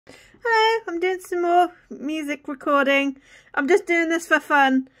I'm doing some more music recording. I'm just doing this for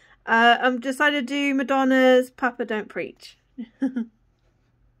fun. I'm decided to do Madonna's Papa Don't Preach.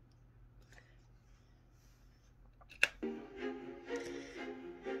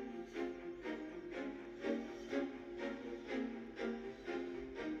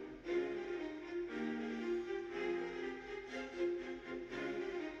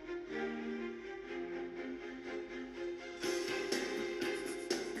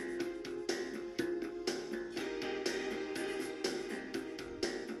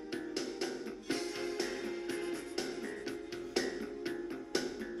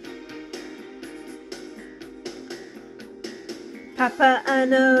 Papa, I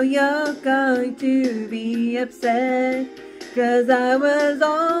know you're going to be upset, 'cause I was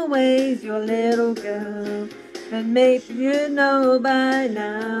always your little girl. But maybe you know by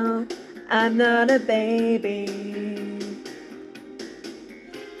now, I'm not a baby.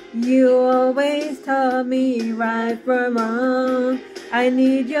 You always taught me right from wrong. I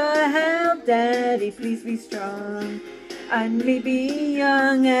need your help, Daddy, please be strong. I may be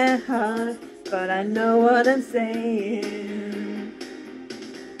young at heart, but I know what I'm saying.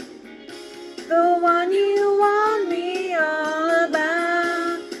 The one you want me all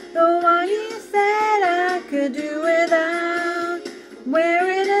about, the one you said I could do without. We're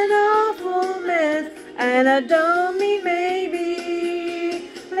in an awful mess, and I don't mean maybe.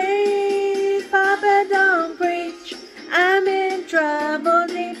 Please, Papa, don't preach, I'm in trouble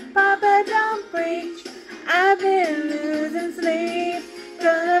deep. Papa, don't preach, I've been losing sleep,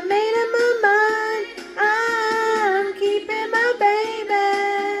 'cause I've made up my mind, I'm keeping my baby.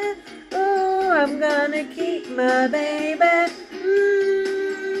 Oh, I'm gonna keep my baby.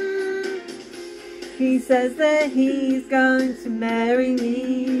 He says that he's going to marry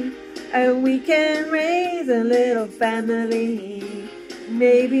me, and we can raise a little family.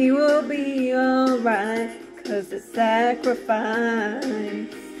 Maybe we'll be alright, 'cause it's sacrifice.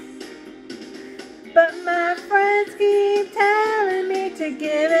 But my friends keep telling me to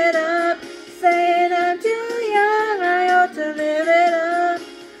give it up, saying I'm too young, I ought to live it up.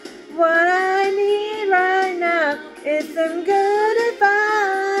 What I need right now is some good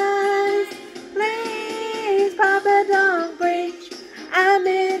advice. Please, Papa, don't preach, I'm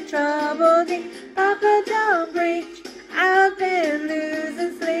in trouble deep. Papa, don't preach, I've been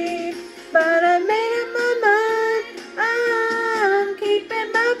losing sleep, but I made up my mind, I'm keeping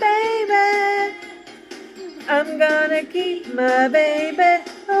my baby. I'm gonna keep my baby.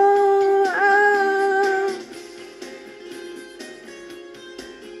 Oh, oh.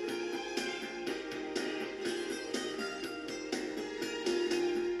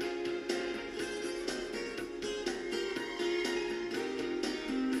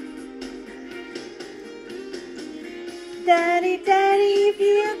 Daddy, Daddy, if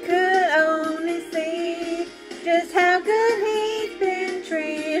you could only see just how good he's been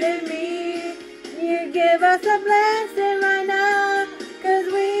treating me. You give us a blessing right now, 'cause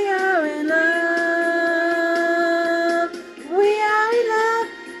we are in love. We are in love,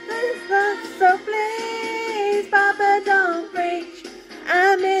 so please, Papa, don't preach,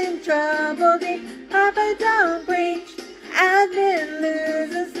 I'm in trouble deep. Papa, don't preach, I've been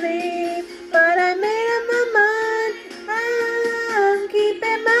losing sleep, but I made up my mind, I'm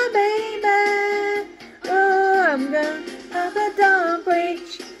keeping my baby. Oh, I'm gonna, Papa, don't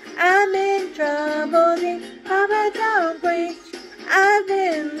preach, I'm in trouble deep. Papa, don't preach, I've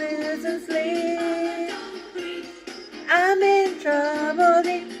been losing sleep. I'm in trouble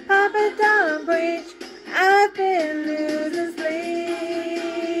deep. Papa, don't preach, I've been losing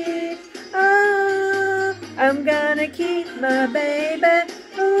sleep. Oh, I'm gonna keep my baby.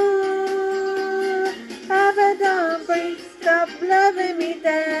 Ooh, Papa, don't preach, stop loving me,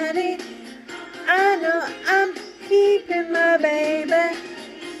 Daddy. I know I'm keeping my baby.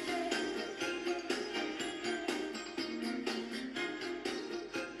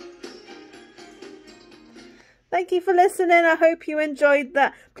 Thank you for listening. I hope you enjoyed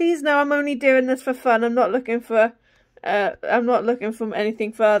that. Please know I'm only doing this for fun. I'm not looking for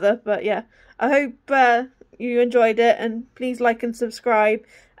anything further. But yeah, I hope you enjoyed it, and please like and subscribe.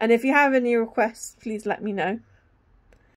 And if you have any requests, please let me know.